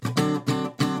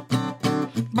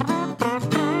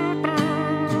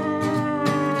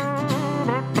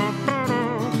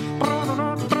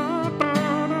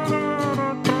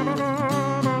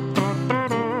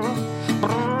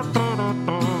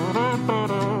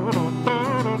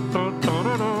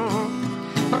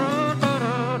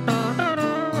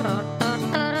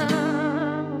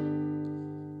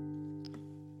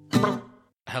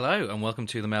and welcome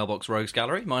to the Mailbox Rogues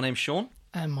Gallery. My name's Sean.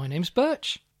 And my name's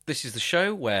Burch. This is the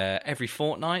show where every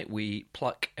fortnight we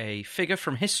pluck a figure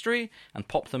from history and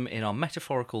pop them in our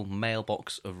metaphorical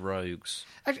mailbox of rogues.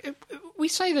 We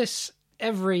say this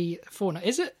every fortnight.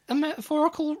 Is it a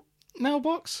metaphorical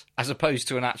mailbox? As opposed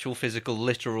to an actual physical,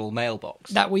 literal mailbox.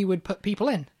 That we would put people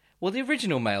in? Well, the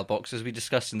original mailbox, as we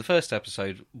discussed in the first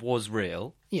episode, was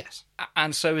real. Yes.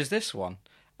 And so is this one.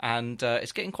 And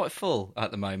it's getting quite full at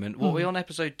the moment. What are we on,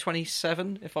 episode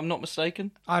 27, if I'm not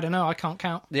mistaken? I don't know, I can't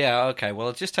count. Yeah, okay, well,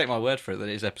 I'll just take my word for it that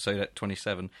it is episode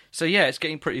 27. So yeah, it's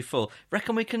getting pretty full.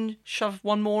 Reckon we can shove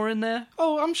one more in there?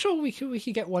 Oh, I'm sure we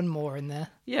could get one more in there.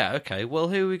 Yeah, okay. Well,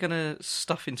 who are we going to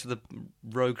stuff into the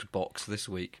rogue box this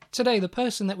week? Today, the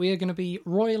person that we are going to be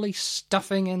royally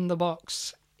stuffing in the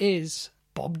box is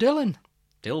Bob Dylan.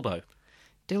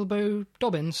 Dilbo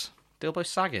Dobbins. Dilbo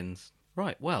Saggins.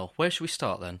 Right, well, where should we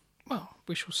start then? Well,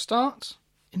 we shall start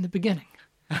in the beginning.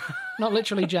 Not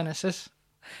literally Genesis.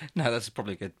 No, that's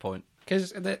probably a good point.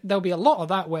 Because there'll be a lot of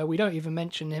that where we don't even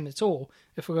mention him at all,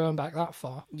 if we're going back that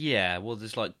far. Yeah, well,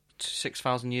 there's like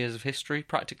 6,000 years of history,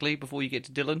 practically, before you get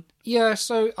to Dylan. Yeah,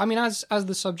 so, I mean, as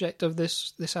the subject of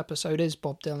this episode is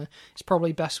Bob Dylan, it's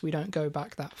probably best we don't go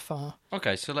back that far.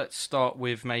 Okay, so let's start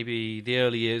with maybe the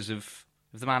early years of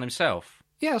the man himself.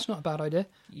 Yeah, that's not a bad idea.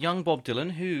 Young Bob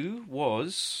Dylan, who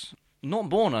was not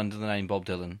born under the name Bob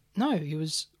Dylan. No, he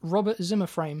was Robert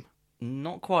Zimmerframe.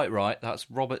 Not quite right. That's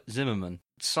Robert Zimmerman,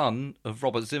 son of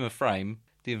Robert Zimmerframe,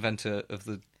 the inventor of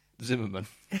the Zimmerman.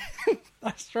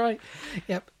 That's right.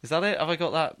 Yep. Is that it? Have I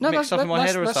got that mixed up in my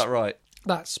head, or is that right?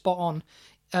 That's spot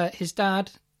on. His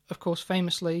dad, of course,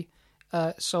 famously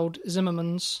sold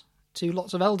Zimmermans to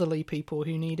lots of elderly people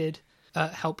who needed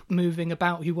help moving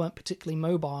about, who weren't particularly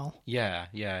mobile. Yeah.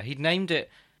 He'd named it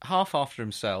half after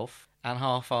himself and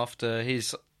half after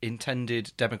his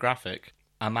intended demographic,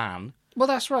 a man. Well,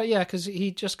 that's right, yeah, because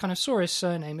he just kind of saw his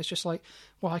surname. It's just like,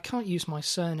 well, I can't use my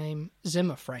surname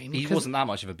Zimmerframe. He wasn't that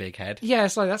much of a big head. Yeah,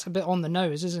 it's like, that's a bit on the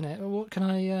nose, isn't it? What can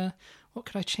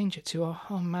I change it to?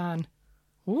 Oh man.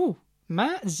 Ooh,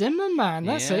 Matt Zimmerman,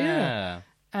 that's it, yeah.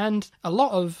 And a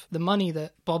lot of the money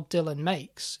that Bob Dylan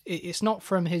makes, it's not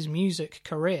from his music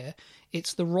career,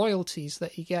 it's the royalties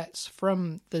that he gets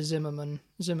from the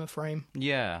Zimmerframe.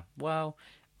 Yeah, well,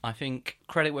 I think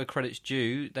credit where credit's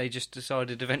due, they just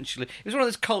decided eventually... It was one of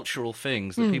those cultural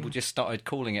things that people just started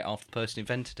calling it after the person who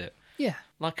invented it. Yeah.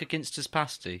 Like a Ginster's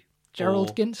pasty.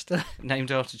 Gerald Ginster. Named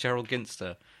after Gerald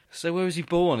Ginster. So where was he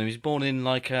born? He was born in,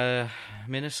 like,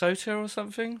 Minnesota or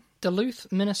something? Duluth,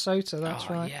 Minnesota, that's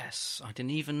right. Yes, I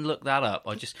didn't even look that up.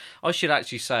 I should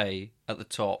actually say at the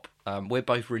top, we're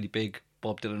both really big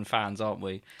Bob Dylan fans, aren't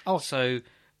we? Oh. So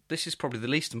this is probably the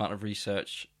least amount of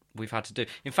research we've had to do.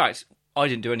 In fact, I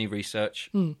didn't do any research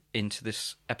into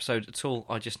this episode at all.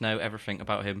 I just know everything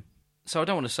about him. So I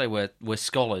don't want to say we're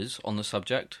scholars on the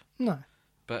subject. No.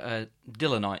 But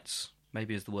Dylanites,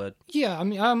 maybe is the word. Yeah, I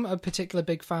mean, I'm a particular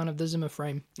big fan of the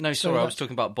Zimmerframe. No, sorry, I was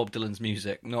talking about Bob Dylan's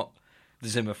music, not the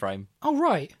Zimmerframe. Oh,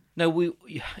 right. No,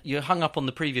 you hung up on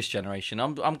the previous generation.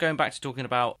 I'm going back to talking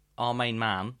about our main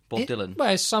man, Bob Dylan.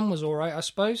 Well, his son was all right, I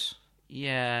suppose.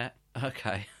 Yeah,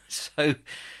 okay. So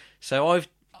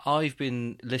I've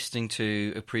been listening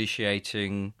to,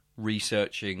 appreciating,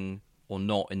 researching, or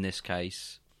not in this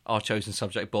case, our chosen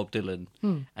subject, Bob Dylan.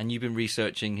 And you've been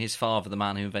researching his father, the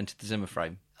man who invented the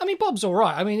Zimmerframe. I mean, Bob's all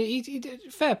right. I mean, he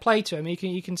fair play to him.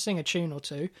 He can sing a tune or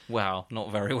two. Well,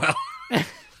 not very well.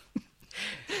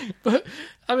 But,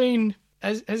 I mean,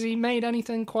 has he made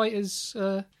anything quite as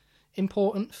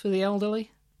important for the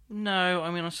elderly? No,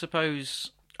 I mean, I suppose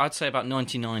I'd say about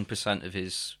 99% of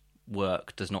his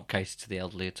work does not cater to the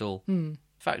elderly at all. In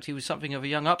fact, he was something of a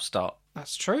young upstart.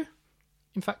 That's true.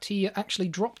 In fact, he actually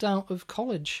dropped out of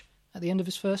college at the end of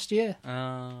his first year.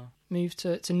 Moved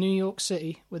to New York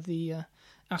City with the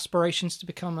aspirations to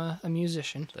become a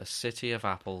musician. The city of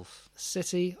apples. The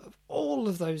city of all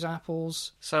of those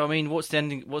apples. So, I mean, what's the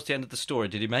end of the story?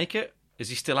 Did he make it? Is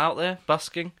he still out there,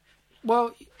 busking?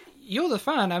 Well, you're the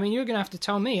fan. I mean, you're going to have to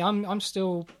tell me. I'm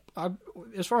still...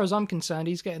 as far as I'm concerned,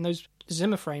 he's getting those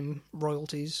Zimmerframe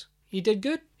royalties. He did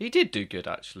good? He did do good,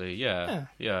 actually, yeah.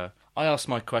 I asked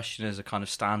my question as a kind of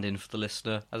stand-in for the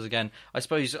listener. As again, I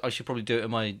suppose I should probably do it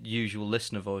in my usual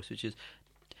listener voice, which is,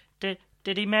 Did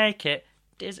he make it?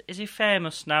 Is he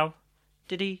famous now?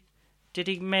 Did he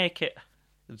make it?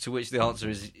 To which the answer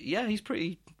is, yeah, he's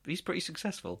pretty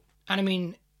successful. And I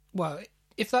mean, well,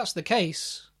 if that's the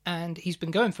case, and he's been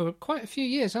going for quite a few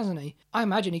years, hasn't he? I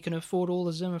imagine he can afford all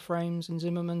the Zimmerframes and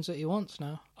Zimmermans that he wants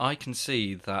now. I can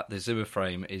see that the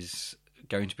Zimmerframe is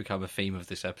going to become a theme of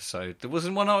this episode. There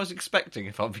wasn't one I was expecting,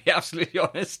 if I'll be absolutely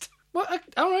honest. Well,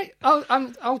 all right.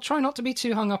 I'll try not to be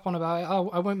too hung up on about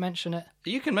it. I won't mention it.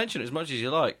 You can mention it as much as you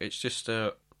like. It's just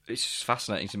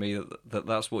fascinating to me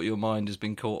that's what your mind has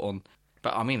been caught on.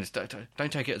 But I mean,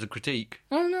 don't take it as a critique.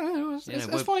 No,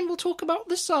 it's fine. We'll talk about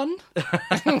the son,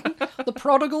 the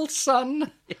prodigal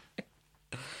son.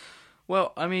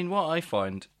 Well, I mean, what I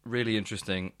find really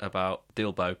interesting about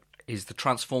Dilbo is the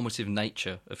transformative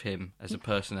nature of him as a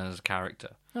person and as a character.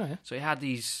 Oh, yeah. So he had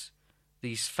these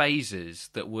phases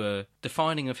that were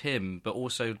defining of him, but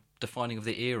also defining of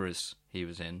the eras he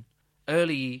was in.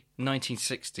 Early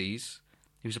 1960s,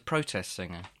 he was a protest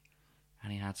singer,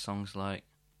 and he had songs like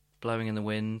Blowing in the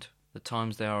Wind, The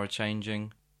Times They Are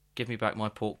A-Changing, Give Me Back My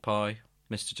Pork Pie,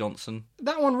 Mr. Johnson.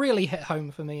 That one really hit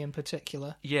home for me in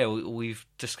particular. Yeah, we've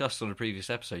discussed on a previous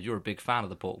episode, you're a big fan of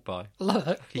the pork pie.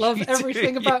 Love You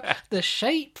everything do, about yeah. the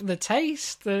shape, the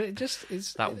taste,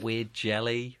 it's that weird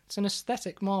jelly. It's an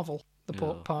aesthetic marvel, the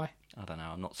pork pie. I don't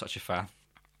know, I'm not such a fan.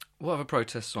 What other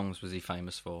protest songs was he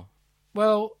famous for?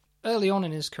 Well, early on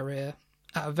in his career,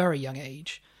 at a very young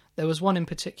age, there was one in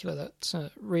particular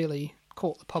that really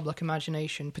caught the public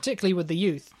imagination, particularly with the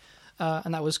youth,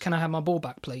 and that was Can I Have My Ball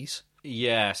Back, Please?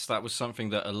 Yes, that was something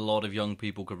that a lot of young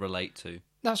people could relate to.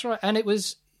 That's right, and it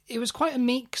was quite a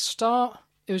meek start.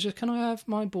 It was just, can I have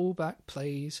my ball back,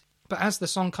 please? But as the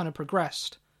song kind of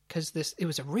progressed, because it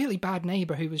was a really bad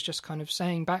neighbour who was just kind of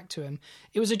saying back to him.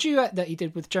 It was a duet that he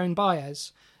did with Joan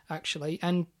Baez, actually,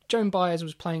 and Joan Baez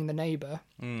was playing the neighbour,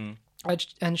 and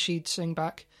she'd sing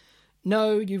back,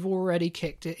 no, you've already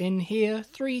kicked it in here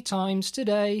 3 times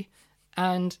today,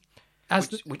 and...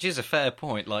 Which is a fair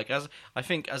point. Like, I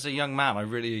think as a young man, I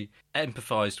really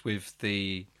empathised with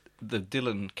the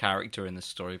Dylan character in this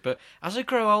story. But as I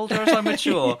grow older, as I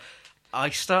mature, I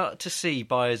start to see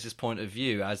Baez's point of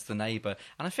view as the neighbour,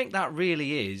 and I think that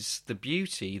really is the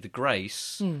beauty, the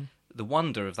grace, the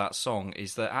wonder of that song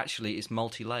is that actually it's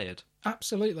multi-layered.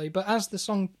 Absolutely, but as the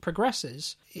song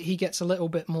progresses, he gets a little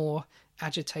bit more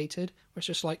agitated. Where it's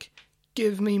just like,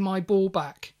 give me my ball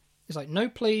back. He's like, no,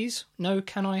 please. No,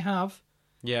 can I have?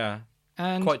 Yeah.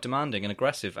 And quite demanding and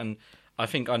aggressive. And I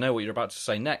think I know what you're about to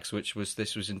say next, which was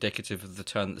this was indicative of the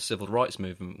turn that the civil rights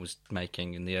movement was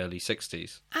making in the early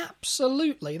 60s.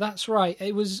 Absolutely, that's right.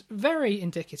 It was very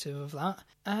indicative of that.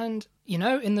 And,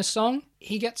 in the song,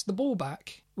 he gets the ball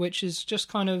back, which is just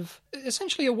kind of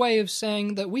essentially a way of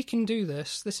saying that we can do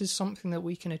this. This is something that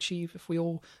we can achieve if we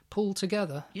all pull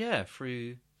together. Yeah,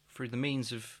 through the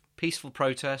means of peaceful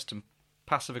protest and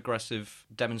passive-aggressive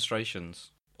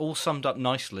demonstrations. All summed up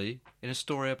nicely in a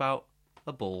story about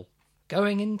a ball.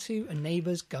 Going into a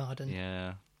neighbour's garden.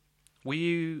 Yeah.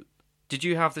 Did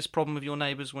you have this problem with your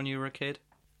neighbours when you were a kid?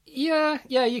 Yeah,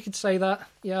 you could say that.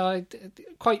 Yeah,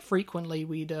 quite frequently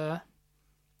we'd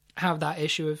have that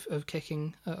issue of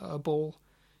kicking a ball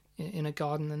in a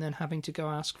garden and then having to go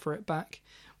ask for it back,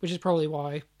 which is probably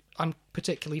why I'm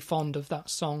particularly fond of that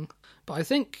song. But I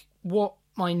think what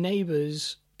my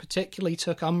neighbours particularly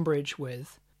took umbrage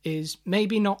with is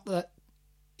maybe not that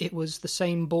it was the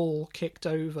same ball kicked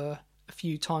over a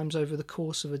few times over the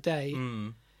course of a day.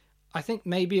 I think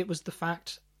maybe it was the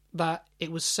fact that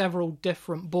it was several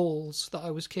different balls that I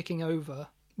was kicking over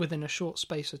within a short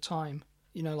space of time.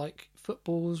 Like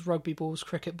footballs, rugby balls,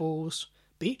 cricket balls,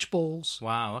 beach balls.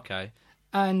 Wow, okay.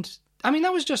 And, I mean,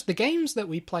 that was just the games that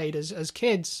we played as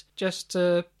kids, just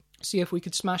to see if we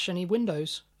could smash any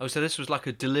windows. Oh, so this was like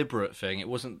a deliberate thing. It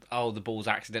wasn't, the ball's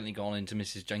accidentally gone into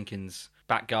Mrs. Jenkins'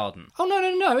 back garden. Oh,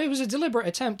 no. It was a deliberate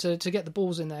attempt to get the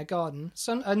balls in their garden.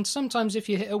 And sometimes if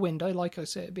you hit a window, like I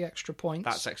said, it'd be extra points.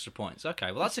 That's extra points.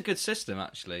 Okay, well, that's a good system,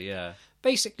 actually, yeah.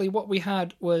 Basically, what we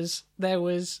had was, there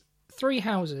was 3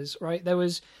 houses, right? There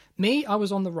was me, I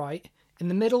was on the right. In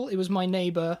the middle, it was my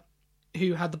neighbour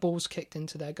who had the balls kicked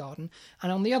into their garden.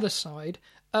 And on the other side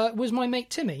was my mate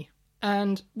Timmy.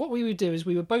 And what we would do is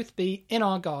we would both be in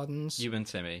our gardens. You and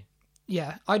Timmy?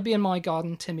 Yeah, I'd be in my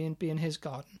garden, Timmy would be in his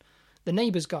garden. The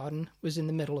neighbour's garden was in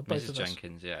the middle of both of us. Mrs.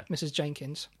 Jenkins, yeah. Mrs.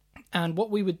 Jenkins. And what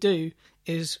we would do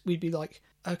is we'd be like,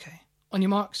 okay, on your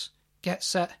marks, get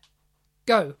set,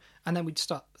 go. And then we'd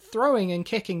start throwing and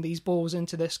kicking these balls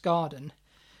into this garden.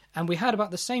 And we had about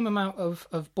the same amount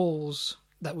of balls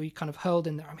that we kind of hurled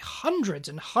in there. I mean, hundreds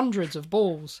and hundreds of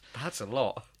balls. That's a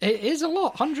lot. It is a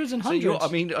lot, hundreds and hundreds.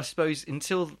 So I suppose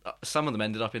until some of them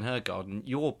ended up in her garden,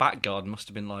 your back garden must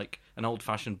have been like an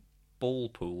old-fashioned ball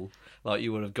pool, like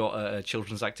you would have got at a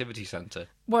children's activity centre.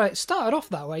 Well, it started off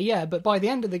that way, yeah, but by the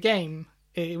end of the game,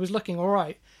 it was looking all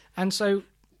right. And so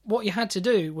what you had to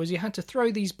do was you had to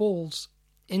throw these balls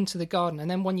into the garden,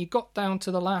 and then when you got down to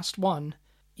the last one,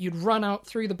 you'd run out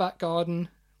through the back garden,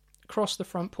 cross the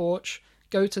front porch,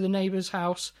 go to the neighbour's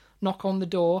house, knock on the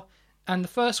door, And the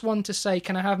first one to say,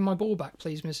 "Can I have my ball back,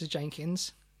 please, Mrs.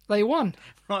 Jenkins?" they won.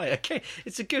 Right, okay.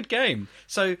 It's a good game.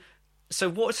 So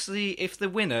what's if the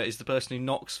winner is the person who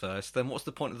knocks first, then what's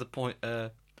the point of the point?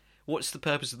 What's the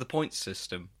purpose of the point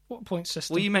system? What point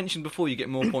system? Well, you mentioned before you get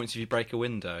more points if you break a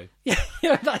window.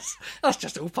 Yeah, that's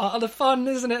just all part of the fun,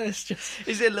 isn't it? It's just...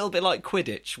 Is it a little bit like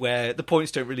Quidditch, where the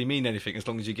points don't really mean anything as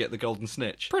long as you get the golden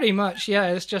snitch? Pretty much, yeah.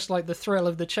 It's just like the thrill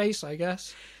of the chase, I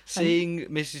guess. Seeing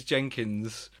Mrs.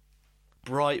 Jenkins'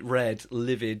 bright red,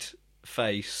 livid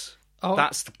face,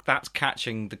 that's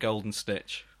catching the golden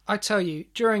snitch. I tell you,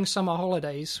 during summer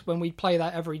holidays, when we'd play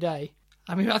that every day,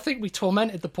 I mean, I think we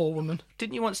tormented the poor woman.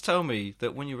 Didn't you once tell me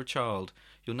that when you were a child,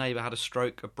 your neighbour had a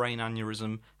stroke, a brain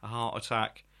aneurysm, a heart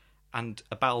attack, and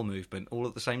a bowel movement all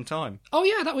at the same time? Oh,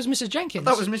 yeah, that was Mrs. Jenkins.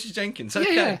 That was Mrs. Jenkins,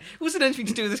 okay. Yeah. It wasn't anything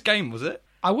to do with this game, was it?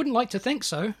 I wouldn't like to think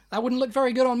so. That wouldn't look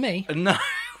very good on me. No,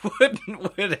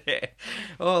 wouldn't, would it?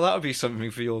 Oh, that would be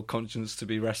something for your conscience to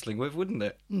be wrestling with, wouldn't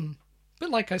it?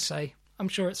 But like I say, I'm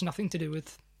sure it's nothing to do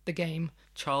with the game.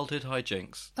 Childhood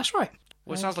hijinks. That's right.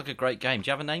 Well, it sounds like a great game. Do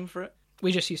you have a name for it?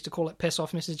 We just used to call it Piss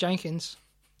Off Mrs. Jenkins.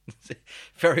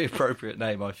 Very appropriate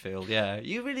name, I feel. Yeah,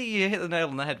 you hit the nail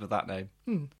on the head with that name.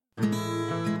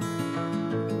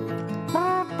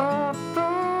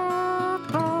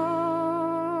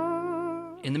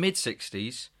 In the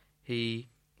mid-60s, he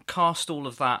cast all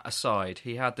of that aside.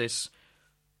 He had this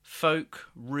folk,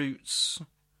 roots,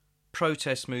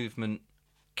 protest movement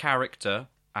character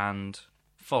and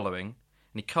following,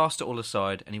 and he cast it all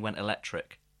aside and he went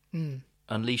electric.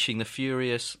 Unleashing the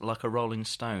furious like a rolling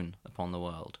stone upon the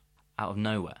world, out of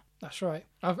nowhere. That's right.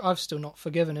 I've still not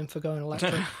forgiven him for going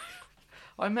electric.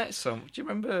 I met some. Do you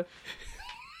remember?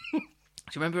 Do you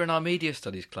remember in our media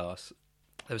studies class,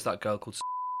 there was that girl called.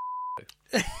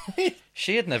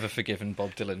 She had never forgiven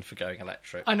Bob Dylan for going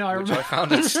electric. I know. I remember. I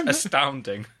found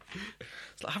astounding.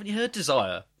 It's like, haven't you heard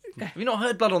Desire? Have you not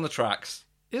heard Blood on the Tracks?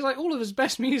 It's like all of his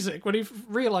best music when he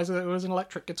realised that it was an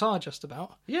electric guitar. Just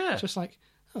about. Yeah. Just like.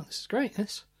 Oh, this is great,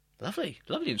 this. Lovely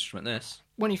instrument, this.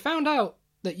 When he found out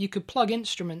that you could plug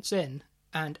instruments in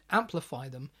and amplify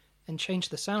them and change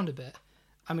the sound a bit,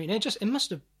 I mean, it must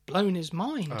have blown his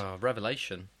mind. Oh,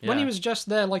 revelation. Yeah. When he was just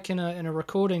there, like in a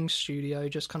recording studio,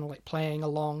 just kind of like playing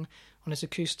along on his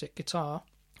acoustic guitar,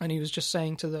 and he was just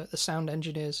saying to the sound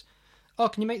engineers, "Oh,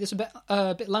 can you make this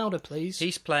a bit louder, please?"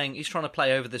 He's trying to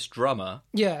play over this drummer.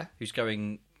 Yeah. Who's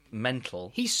going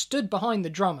mental. He stood behind the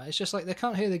drummer. It's just like they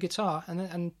can't hear the guitar,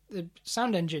 and the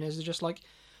sound engineers are just like,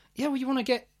 "Yeah, well, you want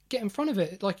to get in front of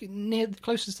it, like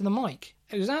closest to the mic."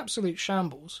 It was absolute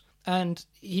shambles, and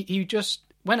he just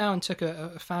went out and took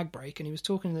a fag break, and he was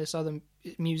talking to this other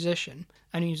musician,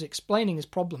 and he was explaining his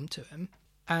problem to him,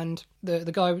 and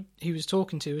the guy he was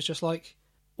talking to was just like,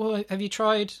 "Well, have you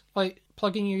tried like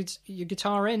plugging your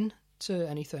guitar in to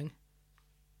anything?"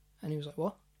 And he was like,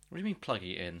 "What? What do you mean plug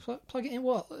it in? Plug it in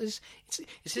what? It's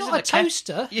not a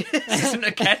toaster. Yeah, this isn't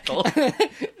a kettle. Plugging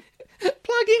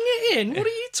it in? What are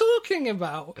you talking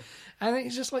about?" And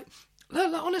he's just like,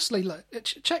 "Look, honestly, look,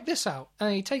 check this out."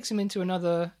 And he takes him into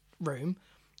another room,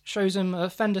 shows him a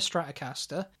Fender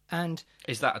Stratocaster, and...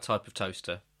 Is that a type of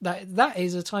toaster? That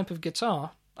is a type of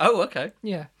guitar. Oh, okay.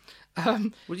 Yeah.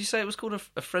 Would you say it was called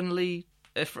a friendly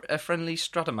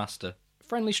Stratomaster?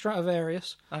 Friendly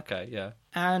Stradivarius. Okay, yeah.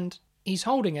 And he's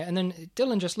holding it, and then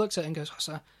Dylan just looks at it and goes,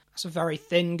 that's a very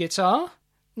thin guitar.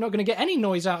 Not going to get any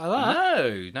noise out of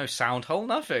that. No sound hole,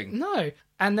 nothing. No.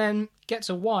 And then gets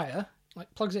a wire,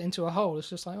 like plugs it into a hole. It's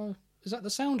just like, "Oh, is that the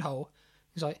sound hole?"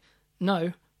 He's like,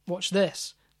 "No, watch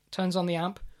this." Turns on the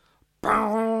amp.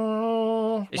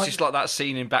 It's just like that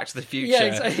scene in Back to the Future. Yeah,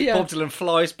 exactly, yeah. Bob Dylan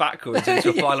flies backwards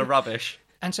into a pile of rubbish.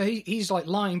 And so he's like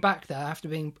lying back there after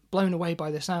being blown away by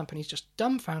this amp, and he's just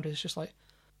dumbfounded. It's just like,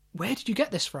 "Where did you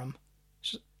get this from?"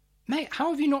 Just, "Mate,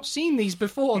 how have you not seen these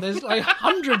before? There's like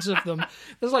hundreds of them.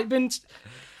 There's like been...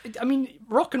 I mean,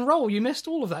 rock and roll, you missed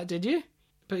all of that, did you?"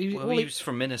 But he was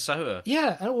from Minnesota.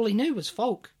 Yeah, and all he knew was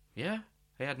folk. Yeah,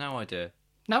 he had no idea.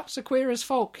 Now it's a queer as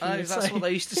folk. That's what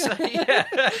they used to say,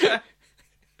 yeah.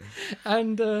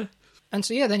 And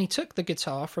so, yeah, then he took the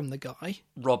guitar from the guy.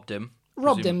 Robbed him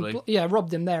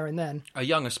there and then. A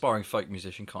young aspiring folk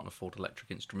musician can't afford electric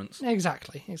instruments.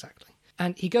 Exactly.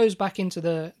 And he goes back into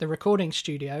the recording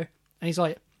studio, and he's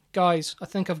like, "Guys, I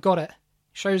think I've got it."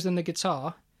 Shows them the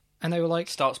guitar, and they were like...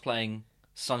 Starts playing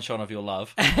Sunshine of Your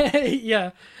Love.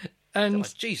 Yeah. And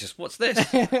like, Jesus, what's this?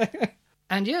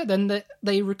 And yeah, then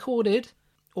they recorded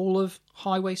all of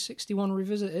Highway 61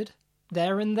 Revisited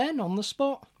there and then on the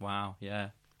spot. Wow, yeah.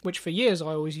 Which for years I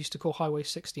always used to call Highway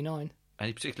 69.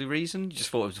 Any particular reason? You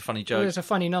just thought it was a funny joke? Well, it's a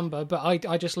funny number, but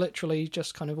I just literally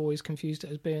just kind of always confused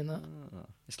it as being that.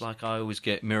 It's like I always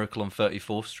get Miracle on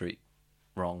 34th Street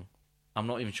wrong. I'm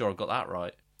not even sure I got that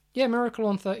right. Yeah, Miracle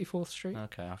on 34th Street.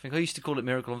 Okay, I think I used to call it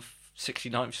Miracle on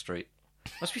 69th Street.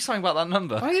 Must be something about that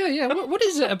number. Oh, yeah. What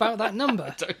is it about that number?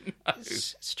 I don't know.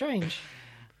 It's strange.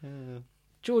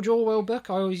 George Orwell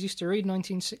book I always used to read,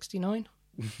 1969.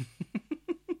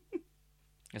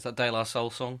 Is that De La Soul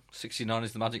song? 69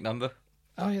 is the magic number?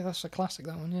 Oh, yeah, that's a classic,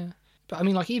 that one, yeah. But, I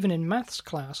mean, like, even in maths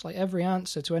class, like, every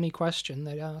answer to any question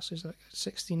they'd ask is, like,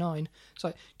 69. It's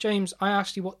like, James, I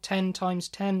asked you what 10 times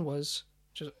 10 was.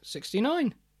 Just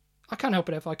 69. I can't help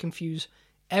it if I confuse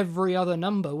every other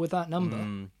number with that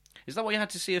number. Is that why you had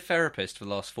to see a therapist for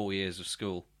the last 4 years of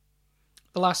school?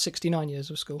 The last 69 years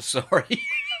of school. Sorry.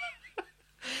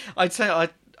 I'd say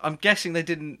I'm guessing they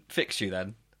didn't fix you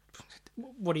then.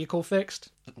 What do you call fixed?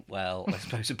 Well, I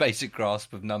suppose a basic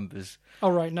grasp of numbers. Oh,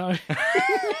 right, no.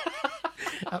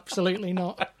 Absolutely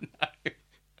not.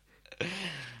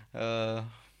 No.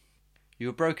 You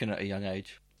were broken at a young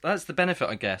age. That's the benefit,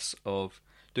 I guess, of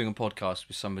doing a podcast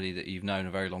with somebody that you've known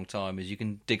a very long time, is you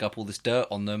can dig up all this dirt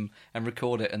on them and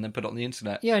record it and then put it on the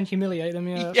internet. Yeah, and humiliate them,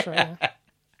 yeah, that's right.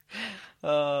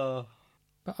 Yeah.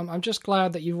 But I'm just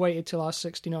glad that you've waited till our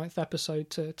 69th episode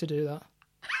to do that.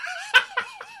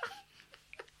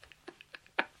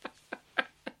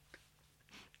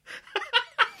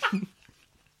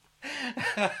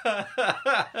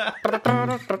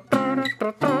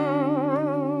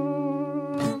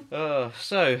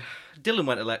 So, Dylan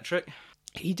went electric.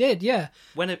 He did, yeah.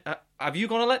 Have you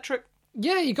gone electric?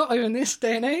 Yeah, you got to in this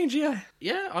day and age, yeah.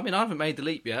 Yeah, I mean, I haven't made the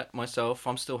leap yet myself.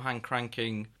 I'm still hand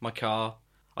cranking my car.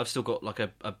 I've still got like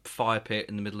a fire pit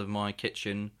in the middle of my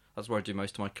kitchen. That's where I do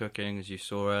most of my cooking, as you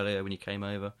saw earlier when you came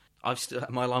over.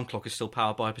 My alarm clock is still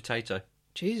powered by a potato.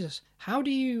 Jesus, how do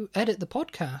you edit the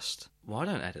podcast? Well, I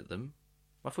don't edit them.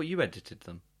 I thought you edited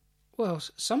them. Well,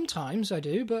 sometimes I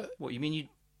do, but... What, you mean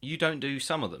you don't do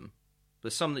some of them?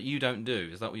 There's some that you don't do,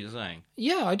 is that what you're saying?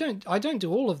 Yeah, I don't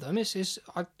do all of them.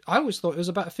 I always thought it was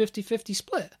about a 50-50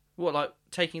 split. What, like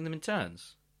taking them in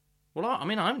turns? Well, I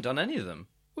haven't done any of them.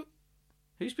 What?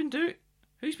 Who's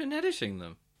been editing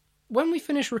them? When we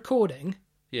finished recording...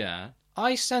 Yeah.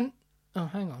 I sent... Oh,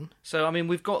 hang on. So, I mean,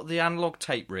 we've got the analogue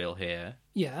tape reel here.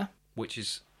 Yeah. Which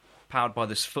is powered by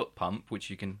this foot pump, which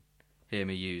you can hear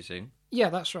me using. Yeah,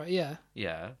 that's right, yeah.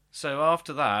 Yeah. So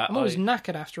after that... I'm always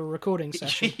knackered after a recording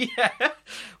session. Yeah.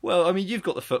 Well, I mean, you've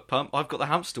got the foot pump, I've got the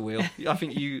hamster wheel. I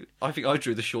think I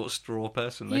drew the short straw,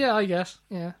 personally. Yeah, I guess,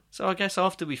 yeah. So I guess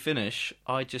after we finish,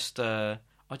 I just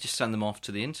send them off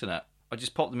to the internet. I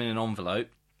just pop them in an envelope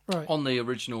on the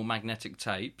original magnetic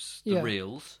tapes, the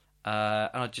reels, and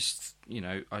I just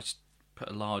put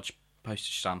a large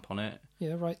postage stamp on it.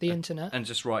 Yeah, right, the internet. And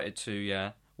just write it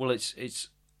to, well, it's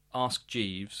Ask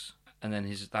Jeeves, and then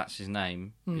that's his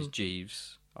name, is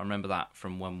Jeeves. I remember that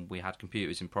from when we had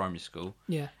computers in primary school.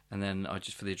 Yeah. And then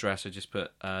for the address, I just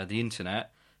put the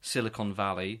internet, Silicon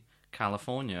Valley,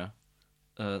 California,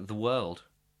 the world.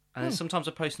 And then sometimes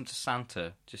I post them to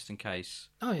Santa, just in case.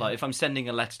 Oh, yeah. Like, if I'm sending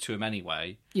a letter to him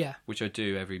anyway, yeah, which I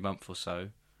do every month or so,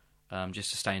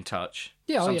 just to stay in touch.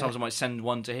 Yeah, sometimes I might send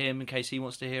one to him in case he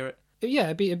wants to hear it.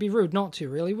 Yeah, it'd be rude not to,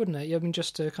 really, wouldn't it? I mean,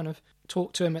 just to kind of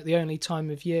talk to him at the only time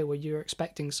of year where you're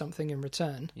expecting something in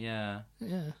return. Yeah.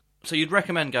 Yeah. So you'd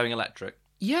recommend going electric?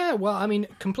 Yeah, well, I mean,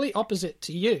 complete opposite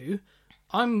to you.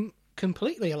 I'm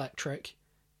completely electric.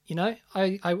 You know,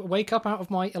 I wake up out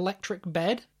of my electric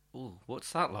bed. Ooh,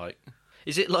 what's that like?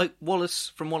 Is it like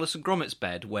Wallace from Wallace and Gromit's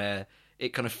bed, where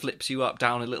it kind of flips you up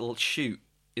down a little chute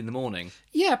in the morning?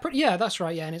 Yeah, that's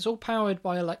right, yeah, and it's all powered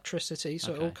by electricity,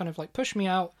 so it'll kind of like push me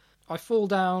out. I fall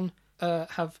down,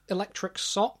 have electric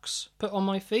socks put on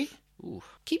my feet. Ooh.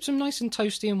 Keeps them nice and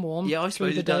toasty and warm. Yeah, I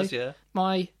suppose it does, yeah.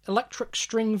 My electric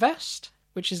string vest,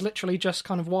 which is literally just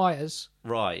kind of wires.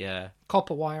 Right, yeah.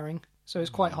 Copper wiring, so it's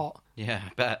quite hot. Yeah,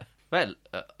 I bet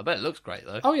it looks great,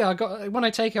 though. Oh, yeah, when I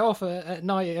take it off at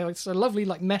night, it's a lovely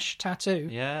like mesh tattoo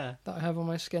that I have on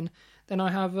my skin. Then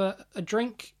I have a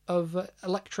drink of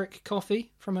electric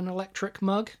coffee from an electric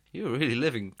mug. You're really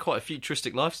living quite a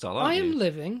futuristic lifestyle, aren't you? I am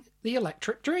living the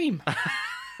electric dream.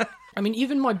 I mean,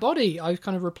 even my body I've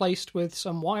kind of replaced with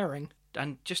some wiring.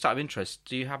 And just out of interest,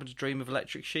 do you happen to dream of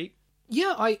electric sheep?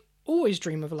 Yeah, I always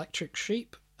dream of electric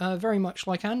sheep, very much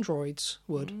like androids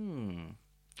would.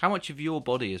 How much of your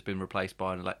body has been replaced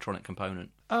by an electronic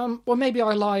component? Well, maybe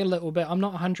I lie a little bit. I'm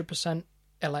not 100%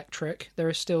 electric. There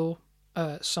is still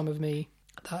some of me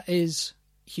that is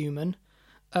human.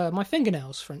 My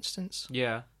fingernails, for instance.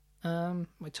 Yeah.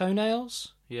 My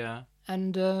toenails. Yeah.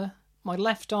 And my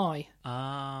left eye.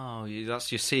 Oh,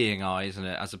 that's your seeing eye, isn't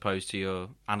it? As opposed to your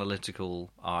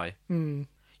analytical eye.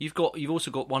 You've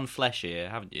also got one flesh ear,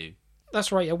 haven't you?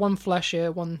 That's right, yeah. One flesh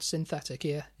ear, one synthetic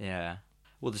ear. Yeah.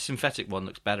 Well, the synthetic one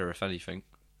looks better, if anything.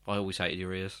 I always hated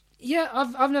your ears. Yeah,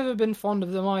 I've never been fond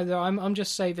of them either. I'm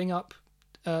just saving up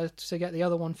to get the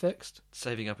other one fixed.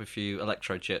 Saving up a few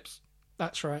electrode chips.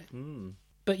 That's right.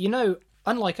 But you know,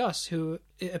 unlike us, who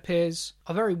it appears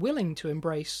are very willing to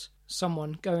embrace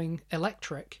someone going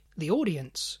electric, the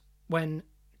audience, when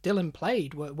Dylan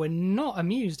played, were not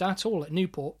amused at all at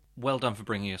Newport. Well done for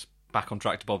bringing us back on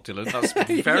track to Bob Dylan. That's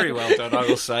very well done, I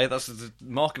will say. That's the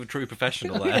mark of a true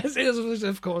professional there. Yes, it is,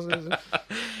 of course it is.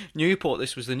 Newport,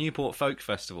 this was the Newport Folk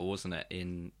Festival, wasn't it?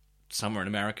 In somewhere in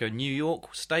America. New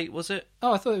York State, was it?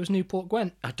 Oh, I thought it was Newport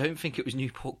Gwent. I don't think it was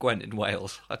Newport Gwent in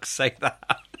Wales. I can say that.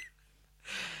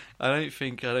 I don't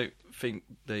think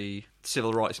the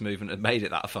civil rights movement had made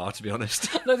it that far, to be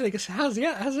honest. I don't think it has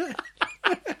yet, has it?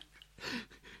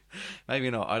 Maybe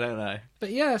not, I don't know.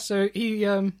 But yeah, so he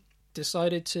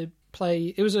decided to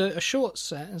play. It was a short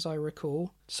set, as I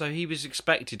recall. So he was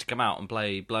expected to come out and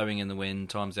play Blowing in the Wind,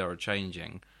 Times They Are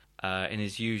Changing, in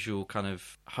his usual kind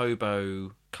of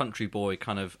hobo, country boy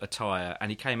kind of attire.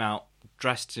 And he came out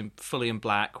dressed fully in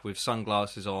black with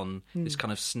sunglasses on, this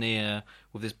kind of sneer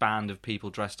with this band of people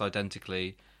dressed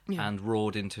identically, and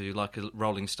roared into like a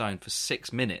Rolling Stone for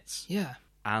 6 minutes. Yeah.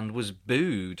 And was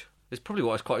booed. It's probably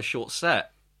why it's quite a short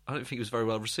set. I don't think it was very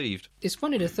well received. It's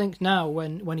funny to think now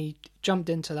when he jumped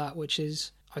into that, which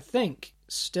is, I think,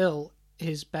 still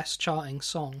his best charting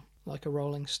song, like a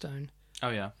Rolling Stone. Oh,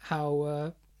 yeah.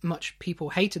 How much people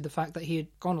hated the fact that he had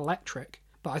gone electric.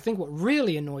 But I think what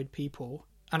really annoyed people,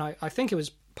 and I think it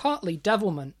was partly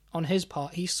devilment on his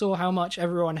part, he saw how much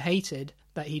everyone hated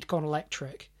that he'd gone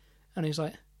electric. And he's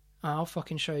like, I'll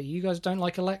fucking show you. You guys don't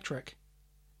like electric.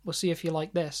 We'll see if you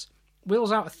like this.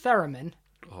 Wheels out a theremin.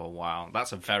 Oh, wow.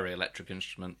 That's a very electric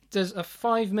instrument. There's a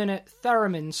 5-minute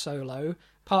theremin solo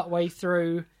partway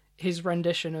through his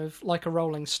rendition of Like a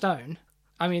Rolling Stone.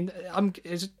 I mean,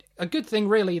 it's a good thing,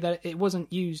 really, that it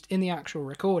wasn't used in the actual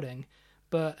recording,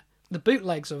 but the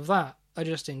bootlegs of that are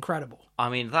just incredible. I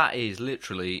mean, that is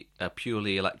literally a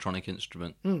purely electronic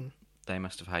instrument. They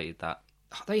must have hated that.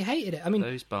 Oh, they hated it. I mean,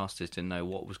 those bastards didn't know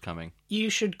what was coming. You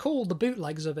should call the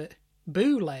bootlegs of it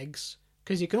boo-legs,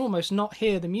 because you can almost not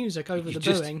hear the music over the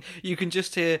booing. You can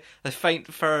just hear a faint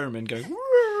theremin going,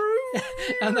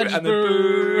 and then the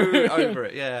boo over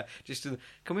it. Yeah,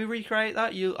 can we recreate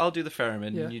that? I'll do the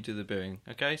theremin, and you do the booing.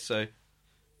 Okay, so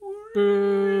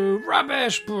boo,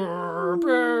 rubbish, boo,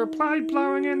 boo, play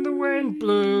Blowing in the Wind,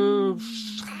 blue.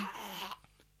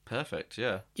 Perfect.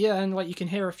 Yeah. Yeah, and like you can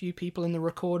hear a few people in the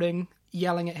recording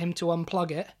yelling at him to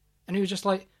unplug it, and he was just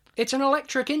like, it's an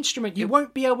electric instrument. You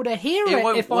won't be able to hear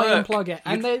it if I unplug it.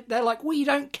 And they're like, we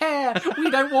don't care.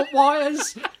 We don't want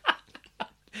wires.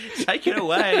 Take it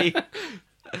away.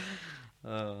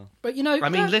 But, you know... I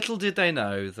mean, little did they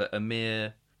know that a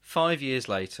mere 5 years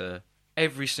later,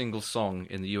 every single song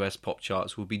in the US pop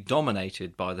charts will be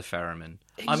dominated by the theremin.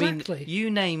 Exactly. I mean, you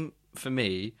name, for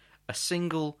me, a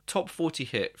single top 40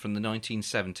 hit from the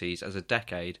 1970s as a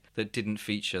decade that didn't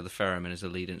feature the theremin as a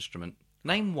lead instrument.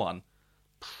 Name one.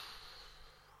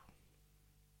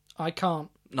 I can't.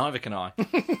 Neither can I.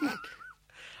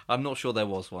 I'm not sure there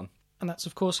was one. And that's,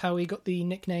 of course, how he got the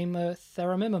nickname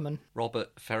Theramimmerman.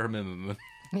 Robert Theramimmerman.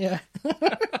 Yeah.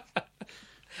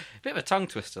 Bit of a tongue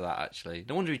twister, that, actually.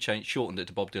 No wonder he shortened it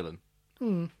to Bob Dylan.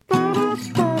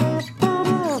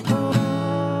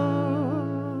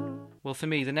 Well, for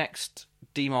me, the next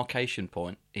demarcation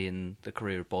point in the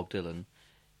career of Bob Dylan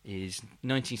is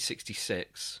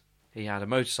 1966. He had a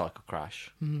motorcycle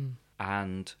crash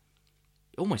and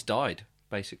almost died,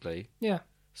 basically. Yeah.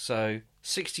 So,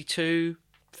 62,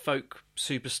 folk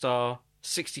superstar.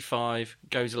 65,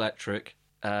 goes electric,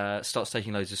 starts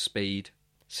taking loads of speed.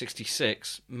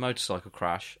 66, motorcycle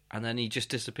crash, and then he just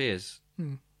disappears.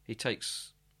 He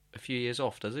takes a few years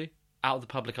off, does he? Out of the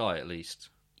public eye, at least.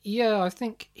 Yeah, I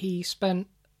think he spent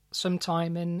some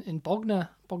time in Bognor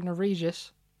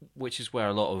Regis. Which is where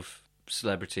a lot of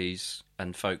celebrities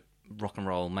and folk rock and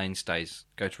roll mainstays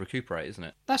go to recuperate, isn't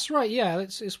it? That's right, yeah.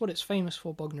 It's what it's famous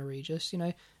for, Bognor Regis, you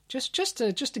know. Just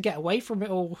to get away from it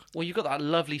all. Well, you've got that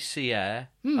lovely sea air.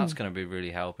 That's going to be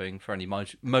really helping for any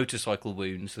motorcycle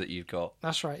wounds that you've got.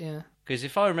 That's right, yeah. Because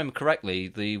if I remember correctly,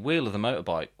 the wheel of the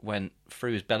motorbike went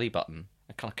through his belly button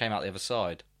and kind of came out the other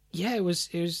side. Yeah, it was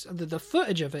the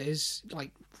footage of it is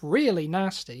like really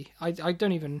nasty. I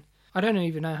don't even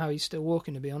know how he's still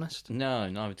walking, to be honest. No,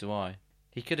 neither do I.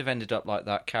 He could have ended up like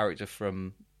that character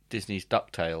from Disney's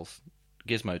DuckTales,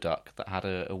 Gizmo Duck, that had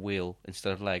a wheel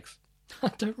instead of legs.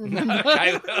 I don't remember.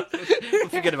 Okay, we'll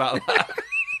forget about that.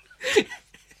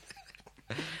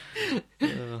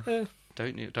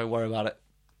 Don't worry about it.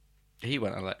 He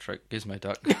went electric, Gizmo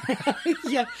Duck.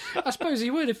 Yeah, I suppose he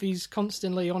would if he's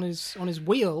constantly on his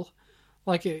wheel,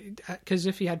 because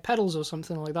if he had pedals or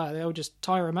something like that, they would just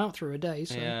tire him out through a day.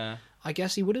 So yeah. I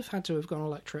guess he would have had to have gone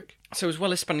electric. So as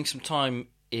well as spending some time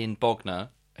in Bognor,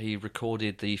 he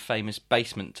recorded the famous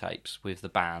Basement tapes with the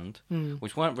band,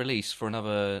 which weren't released for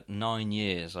another 9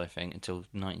 years, I think, until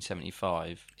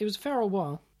 1975. It was a fair old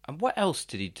while. And what else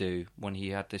did he do when he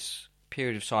had this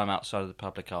period of time outside of the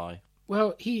public eye?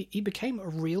 Well, he became a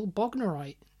real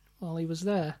Bognorite while he was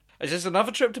there. Is this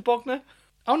another trip to Bognor?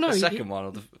 Oh, no. The second one?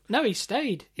 Or No, he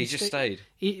stayed. He just stayed?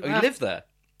 He lived there?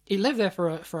 He lived there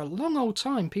for a long old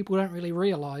time. People don't really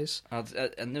realise.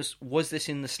 And was this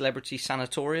in the celebrity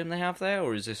sanatorium they have there,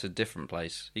 or is this a different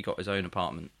place? He got his own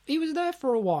apartment. He was there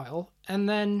for a while, and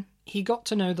then he got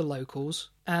to know the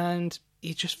locals, and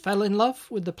he just fell in love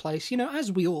with the place,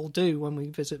 as we all do when we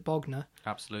visit Bognor.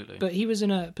 Absolutely. But he was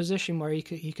in a position where he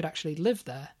could actually live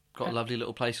there. Got a lovely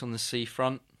little place on the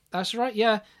seafront. That's right,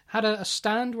 yeah. Had a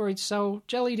stand where he'd sell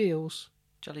jelly deals.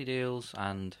 Jelly deals,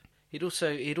 and he'd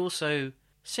also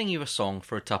sing you a song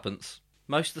for a tuppence.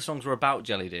 Most of the songs were about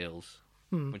jelly deals,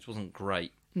 which wasn't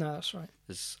great. No, that's right.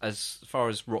 As far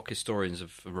as rock historians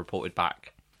have reported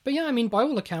back. But yeah, I mean, by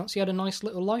all accounts, he had a nice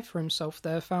little life for himself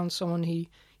there. Found someone he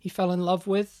fell in love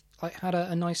with, had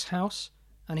a nice house,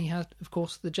 and he had, of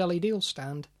course, the jelly deal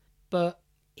stand. But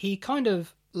he kind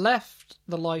of left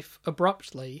the life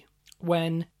abruptly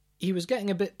when he was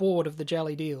getting a bit bored of the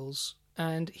jelly deals.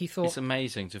 And he thought... It's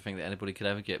amazing to think that anybody could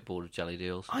ever get bored of jelly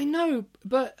deals. I know,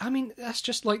 but, I mean, that's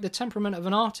just like the temperament of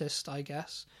an artist, I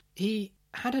guess. He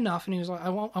had enough, and he was like, I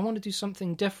want to do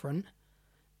something different.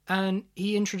 And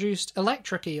he introduced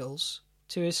electric eels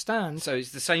to his stand. So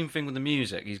it's the same thing with the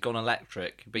music. He's gone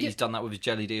electric, but he's done that with his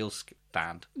jelly deal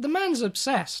stand. The man's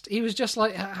obsessed. He was just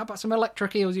like, how about some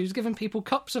electric eels? He was giving people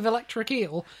cups of electric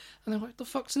eel. And they're like, what the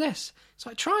fuck's this? It's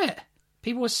like, try it.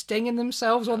 People were stinging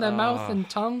themselves on their mouth and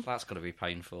tongue. That's got to be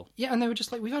painful. Yeah, and they were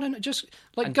just like, we've had just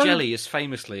like. And jelly is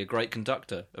famously a great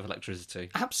conductor of electricity.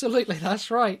 Absolutely,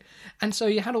 that's right. And so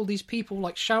you had all these people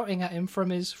like shouting at him from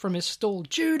his stall,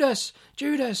 Judas,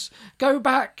 go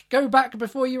back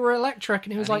before you were electric.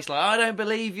 And he was he's like, I don't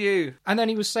believe you. And then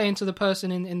he was saying to the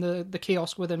person in the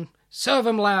kiosk with him, serve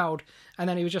him loud. And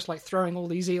then he was just like throwing all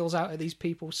these eels out at these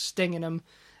people, stinging them.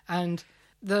 And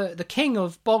the king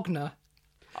of Bognor.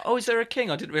 Oh, is there a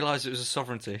king? I didn't realise it was a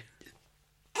sovereignty.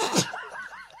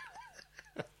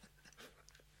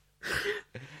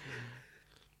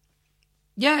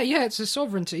 Yeah, it's a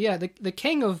sovereignty. Yeah, the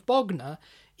king of Bognor,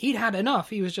 he'd had enough.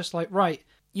 He was just like, right,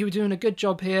 you were doing a good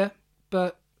job here,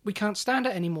 but we can't stand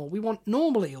it anymore. We want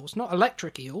normal eels, not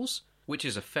electric eels. Which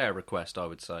is a fair request, I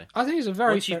would say. I think it's a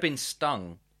very Once you've been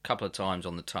stung a couple of times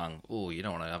on the tongue, you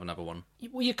don't want to have another one.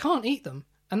 Well, you can't eat them.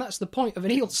 And that's the point of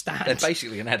an eel stand. They're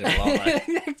basically inedible, aren't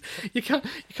they? You can't...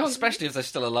 Especially if they're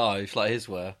still alive, like his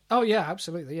were. Oh, yeah,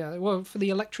 absolutely, yeah. Well, for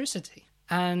the electricity.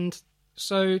 And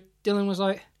so Dylan was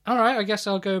like, all right, I guess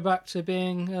I'll go back to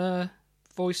being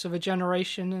voice of a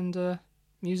generation and a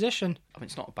musician. I mean,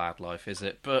 it's not a bad life, is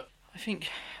it? But I think,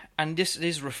 and this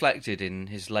is reflected in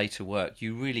his later work,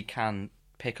 you really can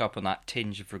pick up on that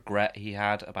tinge of regret he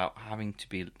had about having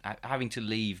to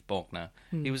leave Bognor.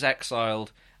 He was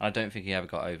exiled, and I don't think he ever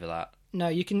got over that. No,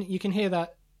 you can hear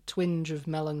that twinge of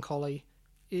melancholy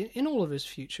in all of his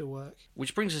future work.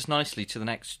 Which brings us nicely to the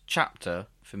next chapter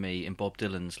for me in Bob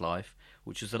Dylan's life,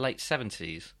 which was the late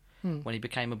 70s, when he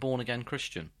became a born-again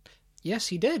Christian. Yes,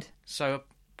 he did. So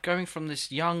going from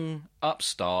this young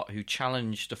upstart who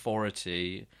challenged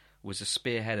authority, was a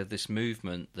spearhead of this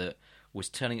movement that was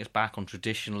turning its back on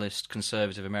traditionalist,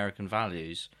 conservative American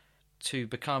values, to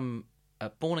become a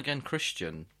born-again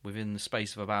Christian within the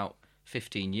space of about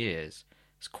 15 years.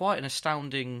 It's quite an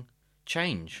astounding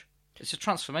change. It's a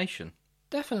transformation.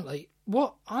 Definitely.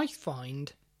 What I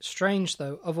find strange,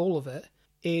 though, of all of it,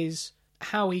 is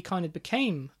how he kind of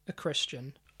became a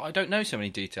Christian. I don't know so many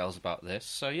details about this,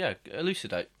 so yeah,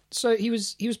 elucidate. So he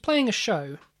was playing a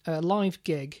show, a live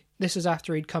gig. This is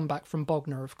after he'd come back from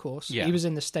Bognor, of course. Yeah. He was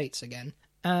in the States again.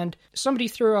 And somebody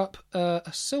threw up a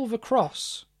silver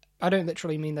cross. I don't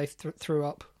literally mean they threw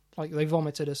up, like they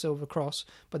vomited a silver cross,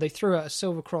 but they threw a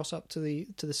silver cross up to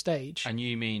the stage. And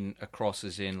you mean a cross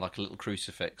as in like a little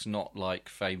crucifix, not like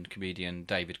famed comedian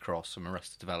David Cross from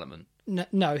Arrested Development?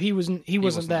 No, he wasn't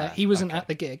there. He wasn't at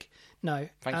the gig. No.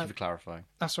 Thank you for clarifying.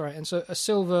 That's all right. And so a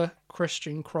silver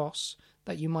Christian cross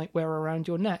that you might wear around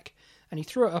your neck. And he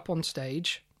threw it up on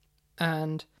stage.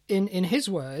 And in his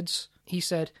words, he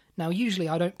said, now usually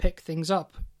I don't pick things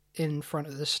up in front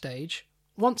of the stage.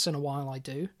 Once in a while I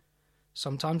do.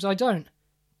 Sometimes I don't.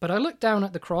 But I looked down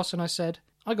at the cross and I said,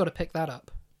 I got to pick that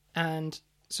up. And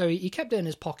so he kept it in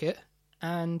his pocket,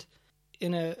 and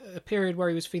in a period where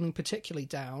he was feeling particularly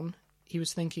down, he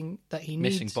was thinking that he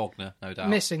needs... Missing Bognor, no doubt.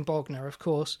 Missing Bognor, of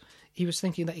course. He was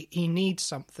thinking that he needs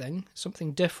something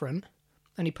different,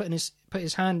 and he put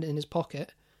his hand in his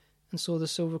pocket and saw the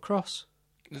silver cross.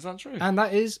 Is that true? And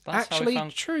that's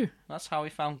actually true. That's how he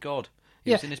found God.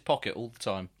 He was in his pocket all the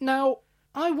time. Now,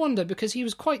 I wonder, because he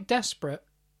was quite desperate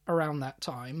around that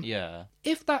time. Yeah.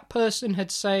 If that person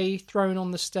had, say, thrown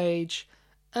on the stage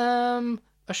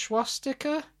a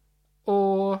swastika,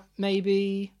 or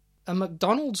maybe a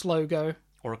McDonald's logo.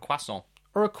 Or a croissant.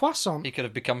 He could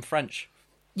have become French.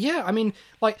 Yeah, I mean,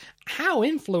 like, how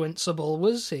influenceable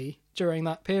was he during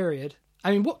that period?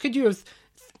 I mean, what could you have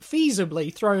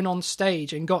feasibly thrown on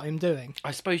stage and got him doing?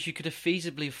 I suppose you could have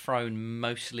feasibly thrown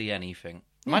mostly anything.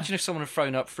 Imagine if someone had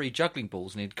thrown up 3 juggling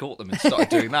balls and he'd caught them and started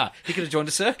doing that. He could have joined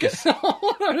a circus.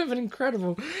 Oh, that would have been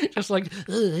incredible. Just like...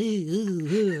 He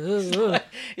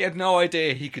had no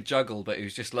idea he could juggle, but he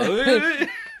was just like...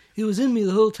 He was in me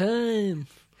the whole time.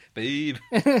 Babe.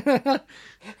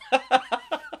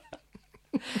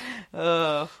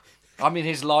 I mean,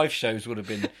 his live shows would have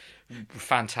been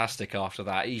fantastic after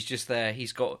that. He's just there.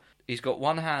 He's got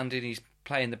one hand and he's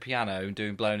playing the piano and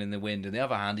doing Blowing in the Wind, and the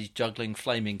other hand he's juggling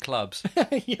flaming clubs.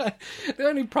 Yeah, the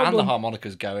only problem... And the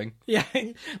harmonica's going. Yeah,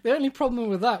 the only problem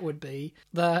with that would be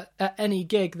that at any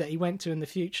gig that he went to in the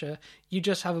future, you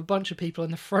just have a bunch of people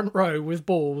in the front row with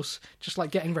balls, just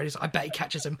like getting ready. I bet he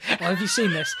catches them. Oh, have you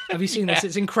seen this? Have you seen this?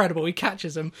 It's incredible. He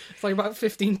catches them. It's like about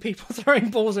 15 people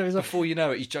throwing balls over his head. Before you know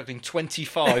it, he's juggling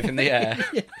 25 in the air.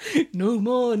 Yeah. No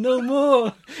more.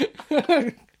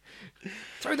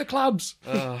 Throw the clubs.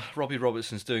 Robbie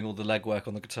Robertson's doing all the legwork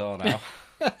on the guitar now.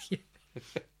 Yeah.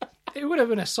 It would have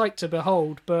been a sight to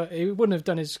behold, but it wouldn't have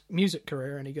done his music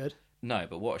career any good. No,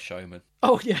 but what a showman.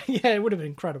 Oh, yeah, it would have been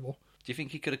incredible. Do you think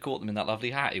he could have caught them in that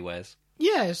lovely hat he wears?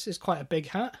 Yeah, it's quite a big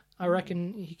hat. I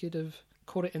reckon he could have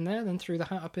caught it in there, then threw the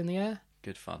hat up in the air.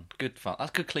 Good fun.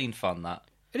 That's good, clean fun, that.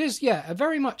 It is, yeah,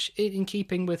 very much in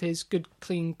keeping with his good,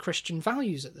 clean Christian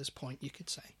values at this point, you could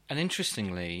say. And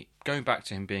interestingly, going back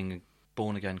to him being a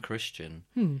born-again Christian,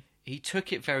 he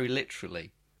took it very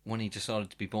literally when he decided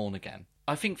to be born again.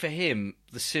 I think for him,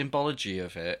 the symbology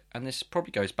of it, and this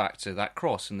probably goes back to that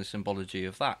cross and the symbology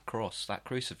of that cross, that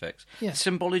crucifix, the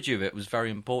symbology of it was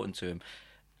very important to him.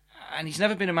 And he's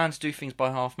never been a man to do things by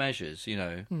half measures, you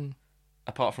know,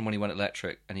 apart from when he went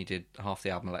electric and he did half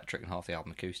the album electric and half the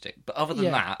album acoustic. But other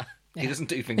than that, he doesn't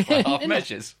do things by half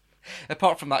measures,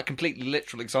 apart from that completely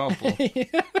literal example.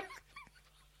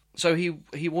 So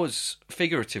he was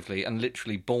figuratively and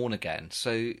literally born again.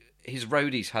 So his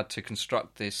roadies had to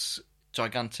construct this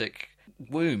gigantic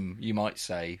womb, you might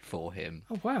say, for him.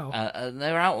 Oh, wow. And they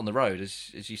were out on the road,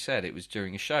 as you said. It was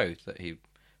during a show that he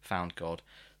found God.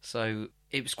 So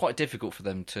it was quite difficult for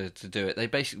them to do it. They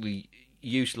basically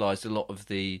utilised a lot of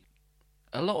the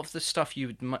stuff you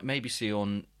would maybe see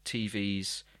on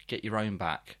TV's Get Your Own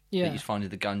Back, that you'd find in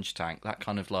the gunge tank, that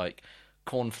kind of like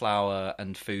corn flour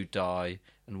and food dye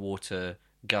and water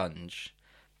gunge.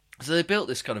 So they built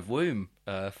this kind of womb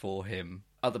for him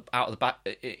in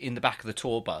the back of the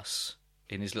tour bus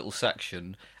in his little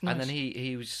section. Nice. And then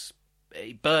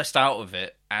he burst out of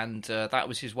it, and that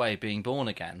was his way of being born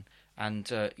again.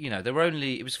 And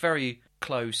it was a very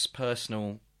close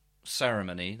personal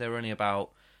ceremony. There were only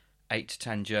about 8 to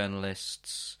 10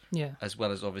 journalists, as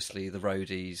well as obviously the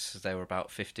roadies. There were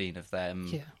about 15 of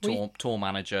them. Tour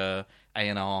manager,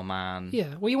 A&R man.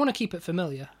 Yeah, well, you want to keep it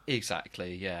familiar.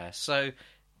 Exactly, yeah. So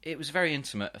it was a very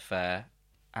intimate affair,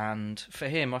 and for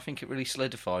him, I think it really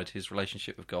solidified his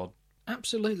relationship with God.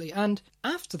 Absolutely. And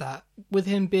after that, with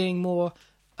him being more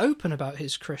open about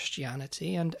his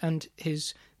Christianity and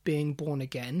his being born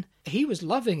again, he was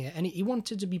loving it, and he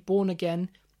wanted to be born again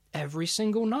every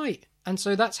single night. And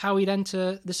so that's how he'd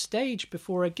enter the stage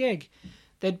before a gig.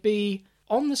 There'd be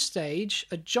on the stage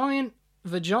a giant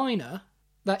vagina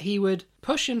that he would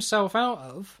push himself out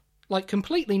of, like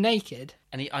completely naked.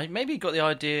 And he maybe got the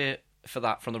idea for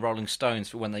that from the Rolling Stones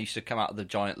for when they used to come out of the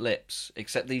giant lips,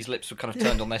 except these lips were kind of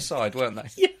turned on their side, weren't they?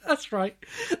 Yeah, that's right,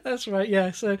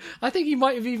 yeah. So I think he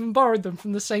might have even borrowed them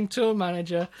from the same tour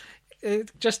manager,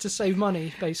 just to save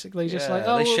money, basically. Just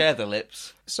share the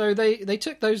lips. So they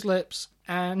took those lips,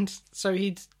 and so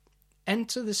he'd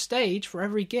enter the stage for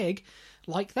every gig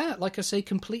like that, like I say,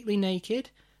 completely naked,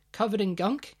 covered in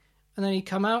gunk, and then he'd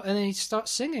come out and then he'd start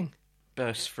singing.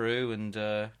 Burst through, and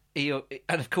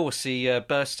of course he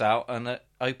bursts out and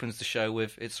opens the show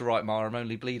with "It's all right, Ma, I'm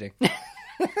only bleeding."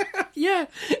 Yeah.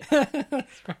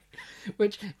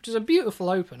 Which is a beautiful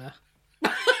opener.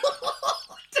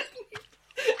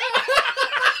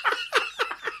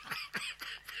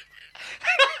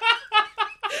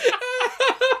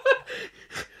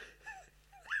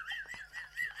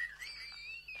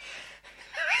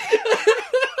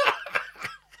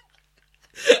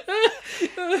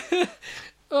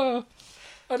 Oh,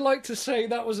 I'd like to say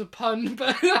that was a pun,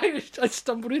 but I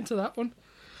stumbled into that one.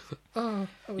 Oh,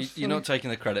 that was You're not taking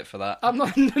the credit for that. I'm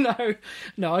not.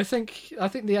 No. I think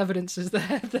the evidence is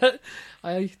there that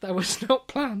that was not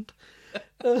planned.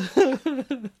 Well,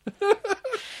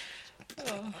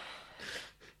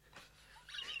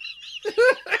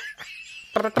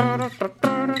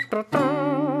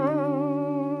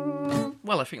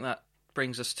 I think that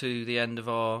brings us to the end of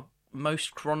our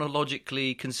most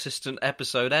chronologically consistent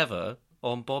episode ever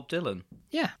on Bob Dylan.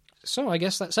 Yeah. So I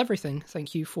guess that's everything.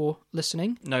 Thank you for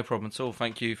listening. No problem at all.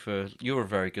 Thank you you're a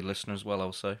very good listener as well,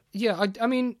 also. Yeah, I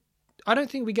mean, I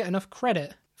don't think we get enough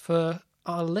credit for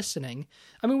our listening.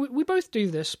 I mean, we both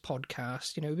do this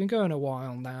podcast, we've been going a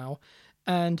while now,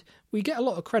 and we get a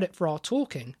lot of credit for our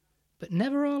talking, but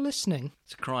never our listening.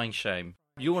 It's a crying shame.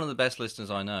 You're one of the best listeners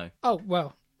I know. Oh,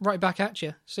 well, right back at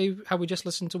you. See how we just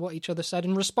listened to what each other said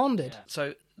and responded. Yeah.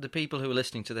 So the people who are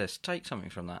listening to this, take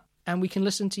something from that. And we can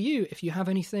listen to you if you have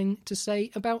anything to say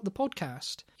about the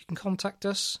podcast. You can contact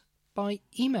us by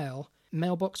email,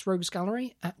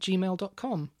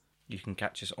 mailboxroguesgallery@gmail.com. You can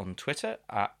catch us on Twitter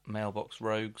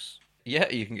 @mailboxrogues. Yeah,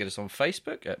 you can get us on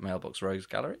Facebook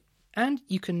 @mailboxroguesgallery. And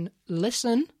you can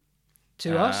listen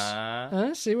to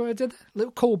us. See what I did there?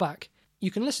 Little callback. You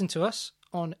can listen to us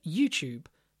on YouTube,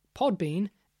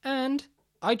 Podbean, and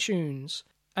iTunes.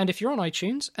 And if you're on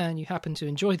iTunes and you happen to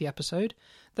enjoy the episode,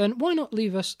 then why not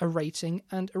leave us a rating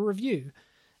and a review?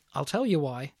 I'll tell you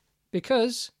why.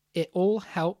 Because it all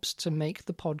helps to make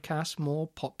the podcast more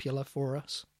popular for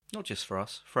us. Not just for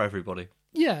us, for everybody.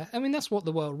 Yeah, I mean, that's what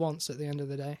the world wants at the end of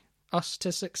the day. Us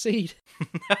to succeed.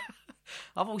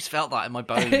 I've always felt that in my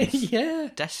bones. Yeah.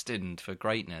 Destined for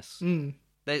greatness. Mm.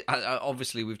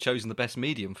 Obviously, we've chosen the best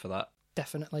medium for that.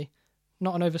 Definitely.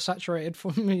 Not an oversaturated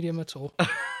form medium at all.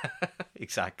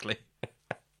 Exactly.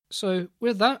 So,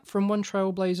 with that, from one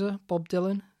trailblazer, Bob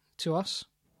Dylan, to us,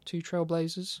 two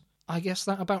trailblazers, I guess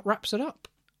that about wraps it up.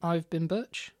 I've been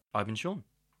Burch. I've been Sean.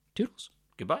 Toodles.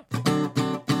 Goodbye.